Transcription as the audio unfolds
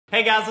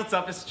Hey guys, what's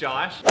up? It's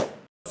Josh.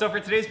 So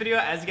for today's video,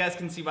 as you guys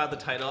can see by the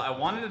title, I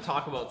wanted to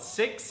talk about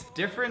 6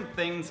 different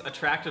things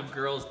attractive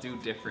girls do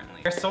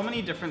differently. There's so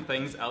many different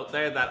things out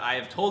there that I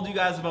have told you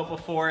guys about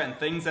before and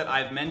things that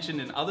I've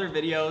mentioned in other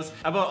videos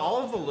about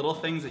all of the little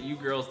things that you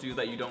girls do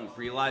that you don't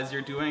realize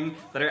you're doing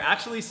that are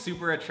actually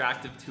super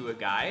attractive to a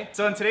guy.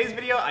 So in today's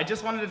video, I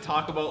just wanted to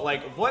talk about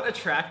like what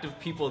attractive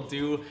people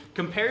do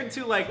compared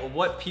to like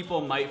what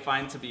people might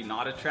find to be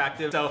not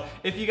attractive. So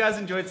if you guys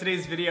enjoyed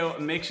today's video,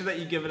 make sure that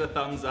you give it a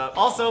thumbs up.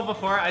 Also,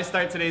 before I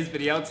start today's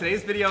video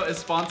is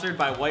sponsored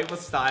by White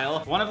with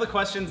Style. One of the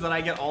questions that I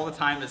get all the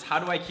time is how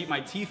do I keep my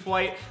teeth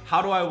white?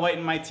 How do I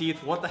whiten my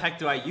teeth? What the heck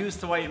do I use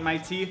to whiten my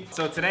teeth?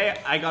 So today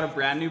I got a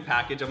brand new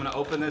package. I'm gonna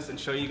open this and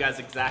show you guys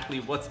exactly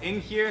what's in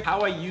here,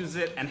 how I use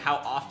it, and how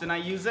often I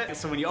use it.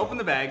 So when you open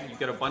the bag, you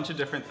get a bunch of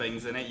different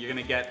things in it. You're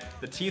gonna get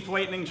the teeth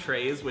whitening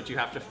trays, which you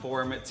have to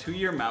form to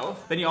your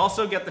mouth. Then you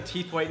also get the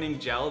teeth whitening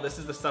gel. This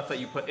is the stuff that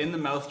you put in the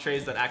mouth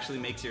trays that actually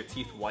makes your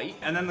teeth white.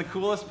 And then the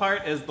coolest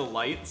part is the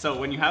light. So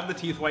when you have the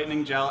teeth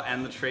whitening gel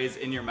and the trays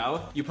in your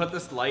mouth, you put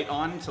this light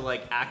on to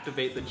like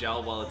activate the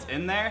gel while it's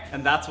in there,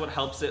 and that's what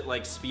helps it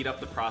like speed up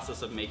the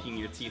process of making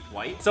your teeth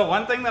white. So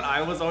one thing that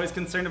I was always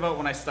concerned about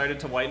when I started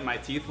to whiten my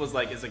teeth was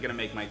like, is it gonna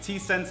make my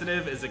teeth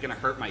sensitive? Is it gonna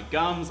hurt my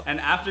gums? And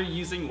after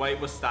using White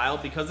with Style,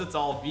 because it's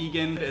all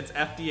vegan, it's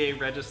FDA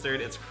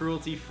registered, it's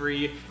cruelty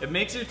free, it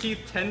makes your teeth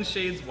 10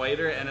 shades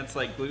whiter, and it's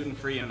like gluten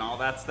free and all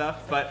that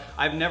stuff, but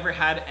I've never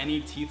had any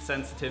teeth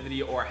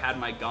sensitivity or had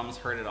my gums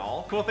hurt at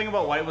all. Cool thing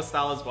about White with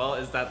Style as well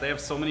is that they have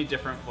so many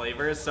different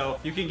flavors. So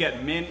you can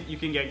get mint, you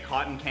can get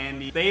cotton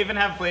candy. They even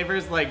have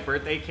flavors like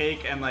birthday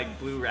cake and like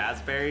blue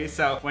raspberry.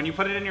 So when you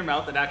put it in your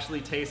mouth, it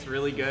actually tastes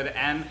really good,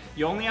 and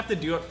you only have to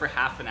do it for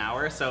half an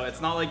hour. So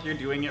it's not like you're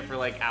doing it for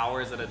like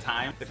hours at a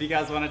time. If you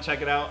guys want to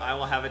check it out, I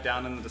will have it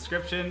down in the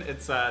description.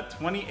 It's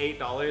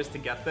 $28 to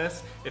get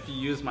this if you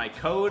use my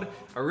code.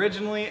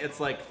 Originally, it's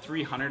like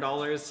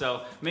 $300.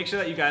 So make sure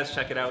that you guys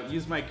check it out.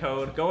 Use my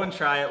code, go and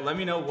try it. Let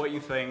me know what you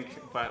think.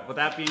 But with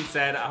that being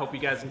said, I hope you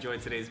guys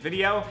enjoyed today's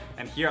video.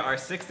 And here are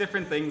 6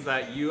 different things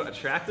that you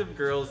attractive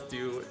girls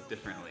do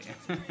differently.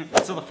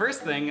 So the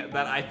first thing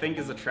that I think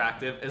is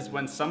attractive is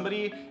when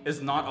somebody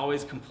is not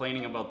always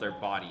complaining about their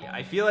body.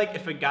 I feel like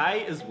if a guy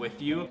is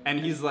with you and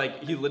he's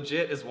like, he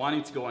legit is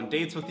wanting to go on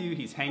dates with you,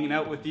 he's hanging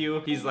out with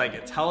you, he's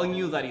like telling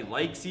you that he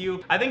likes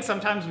you, I think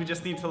sometimes we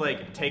just need to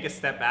like take a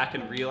step back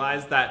and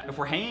realize that if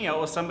we're hanging out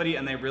with somebody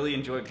and they really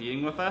enjoy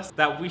being with us,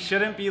 that we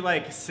shouldn't be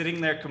like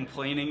sitting there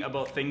complaining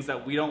about things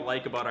that we don't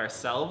like about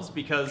ourselves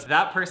because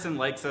that person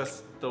likes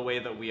us the way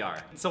that we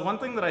are. So one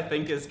thing that I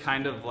think is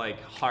kind of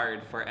like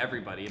hard for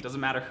everybody, it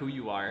doesn't matter who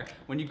you are,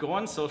 when you go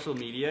on social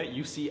media,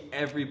 you see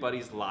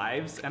everybody's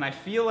lives, and I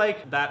feel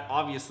like that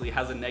obviously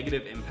has a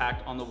negative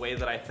impact on the way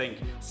that I think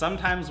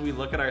sometimes we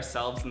look at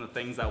ourselves and the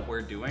things that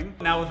we're doing.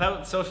 Now,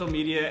 without social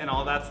media and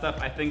all that stuff,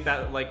 I think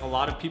that like a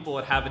lot of people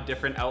would have a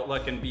different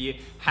outlook and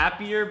be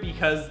happier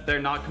because they're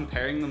not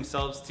comparing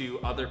themselves to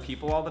other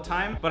people all the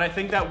time. But I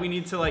think that we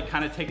need to like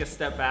kind of take a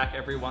step back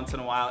every once in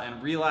a while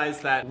and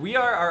realize that we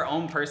are our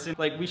own person.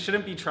 Like, we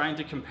shouldn't be trying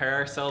to compare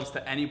ourselves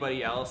to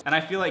anybody else. And I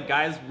feel like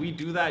guys, we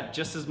do that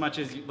just as much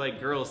as like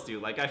girls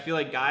do. Like, I feel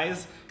like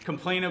guys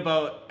complain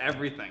about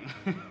everything.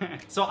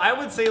 So I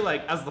would say,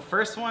 like, as the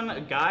first one, a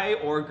guy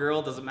or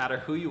girl, doesn't matter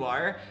who you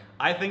are,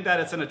 I think that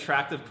it's an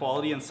attractive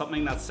quality and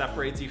something that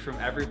separates you from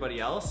everybody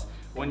else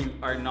when you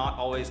are not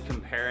always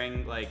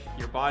comparing like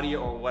your body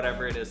or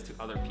whatever it is to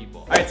other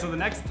people. All right, so the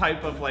next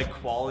type of like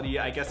quality,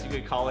 I guess you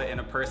could call it, in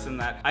a person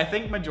that I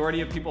think majority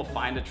of people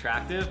find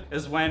attractive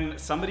is when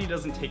somebody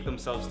doesn't take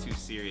themselves too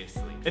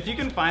seriously. If you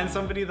can find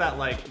somebody that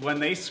like when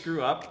they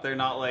screw up, they're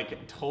not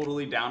like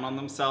totally down on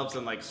themselves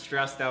and like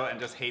stressed out and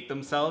just hate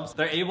themselves.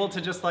 They're able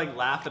to just like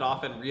laugh it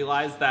off and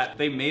realize that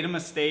they made a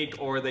mistake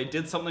or they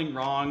did something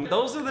wrong.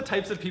 Those are the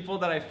types of people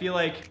that I feel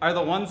like are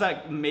the ones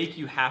that make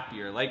you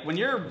happier. Like when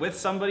you're with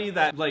somebody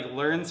that like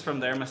learns from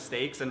their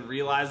mistakes and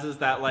realizes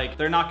that like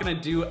they're not gonna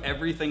do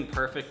everything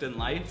perfect in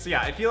life. So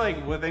yeah, I feel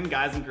like within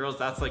guys and girls,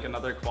 that's like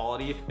another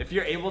quality. If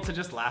you're able to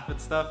just laugh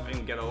at stuff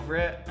and get over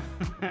it,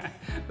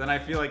 then I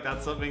feel like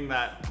that's something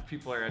that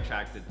people are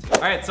attracted to.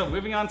 All right, so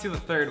moving on to the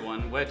third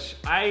one, which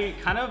I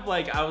kind of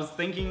like, I was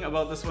thinking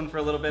about this one for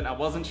a little bit. I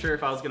wasn't sure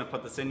if I was gonna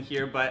put this in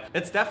here, but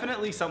it's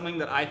definitely something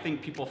that I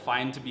think people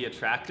find to be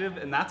attractive.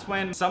 And that's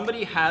when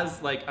somebody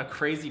has like a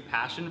crazy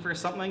passion for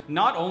something.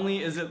 Not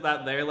only is it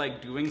that they're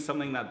like doing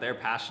something that they're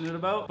passionate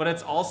about, but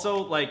it's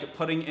also like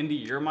putting into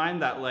your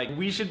mind that like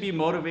we should be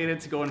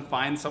motivated to go and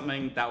find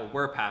something that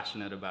we're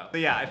passionate about. So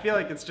yeah, I feel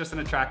like it's just an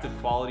attractive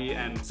quality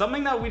and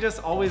something that we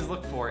just always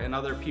look for in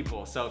other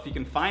people. So if you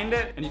can find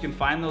it and you can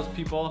find those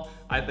people,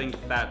 I think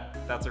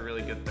that that's a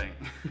really good thing.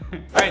 All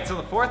right, so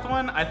the fourth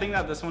one, I think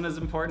that this one is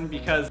important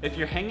because if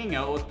you're hanging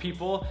out with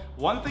people,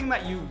 one thing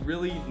that you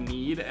really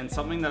need and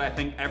something that I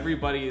think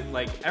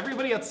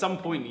everybody at some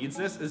point needs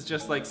this is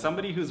just like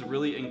somebody who's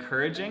really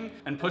encouraging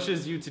and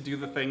pushes you to to do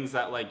the things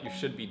that like you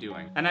should be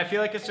doing. And I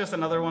feel like it's just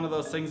another one of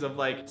those things of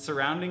like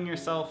surrounding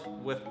yourself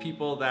with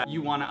people that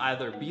you want to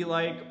either be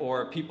like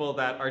or people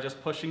that are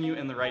just pushing you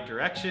in the right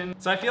direction.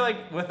 So I feel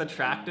like with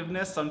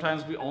attractiveness,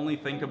 sometimes we only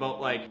think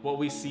about like what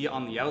we see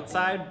on the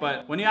outside,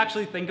 but when you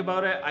actually think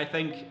about it, I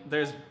think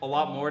there's a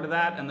lot more to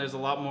that, and there's a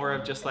lot more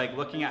of just like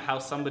looking at how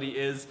somebody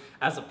is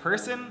as a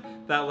person,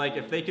 that like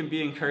if they can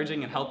be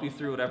encouraging and help you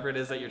through whatever it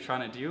is that you're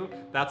trying to do,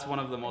 that's one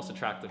of the most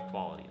attractive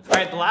qualities. All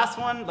right, the last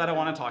one that I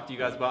want to talk to you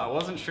guys about, I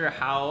wasn't sure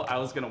how I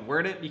was gonna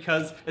word it,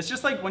 because it's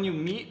just like when you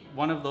meet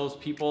one of those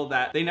people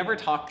that they never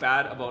talk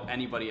bad about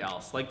anybody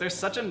else. Like they're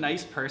such a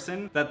nice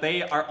person that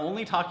they are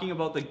only talking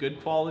about the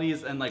good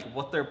qualities and like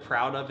what they're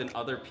proud of in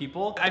other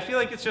people. I feel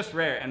like it's just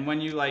rare, and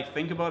when you like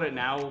think about it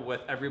now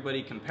with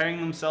everybody comparing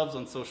themselves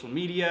on social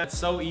media, it's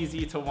so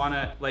easy to want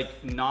to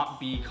like not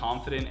be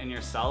confident in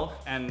yourself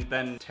and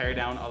then tear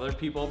down other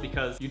people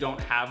because you don't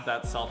have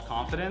that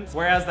self-confidence.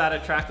 Whereas that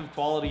attractive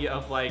quality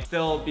of like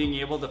still being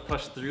able to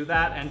push through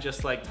that and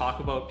just like talk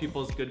about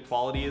people's good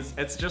qualities,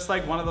 it's just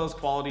like one of those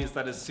qualities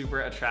that is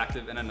super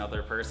attractive in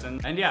another person.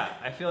 And yeah,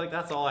 I feel like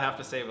that's all I have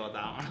to say about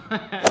that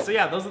one. So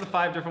yeah, those are the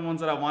 5 different ones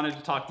that I wanted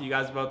to talk to you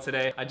guys about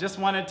today. I just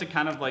wanted to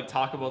kind of like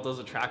talk about those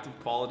attractive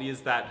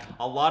qualities that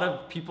a lot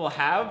of people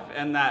have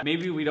and that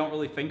maybe we don't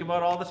really think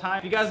about all the time.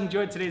 If you guys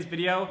enjoyed today's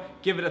video,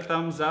 give it a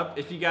thumbs up.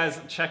 If you guys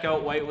check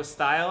out White with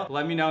Style,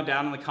 let me know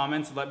down in the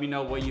comments. Let me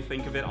know what you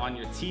think of it on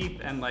your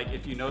teeth and like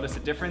if you notice a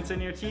difference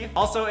in your teeth.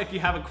 Also, if you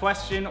have a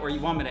question or you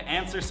want me to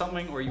answer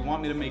something or you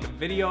want me to make a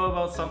video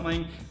about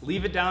something,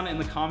 leave it down in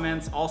the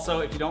comments. Also,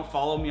 if you don't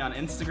follow me on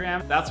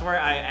Instagram, that's where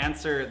I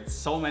answer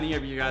so many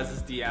of you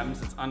guys'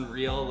 DMs. It's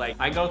unreal. Like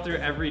I go through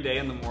every day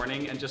in the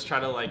morning and just try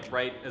to like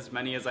write as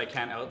many as I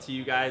can out to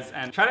you guys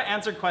and try to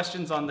answer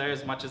questions on there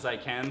as much as I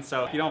can.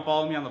 So if you don't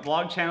follow me on the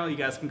vlog channel, you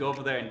guys can go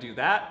over there and do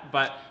that.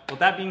 But with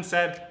that being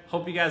said,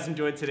 hope you guys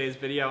enjoyed today's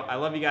video. I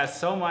love you guys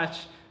so much.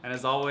 And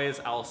as always,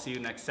 I will see you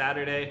next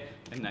Saturday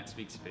in next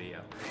week's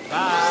video.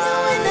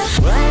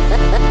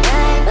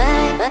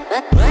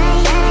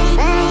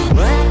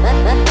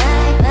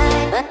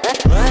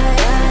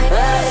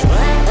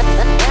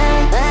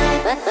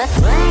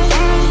 Bye!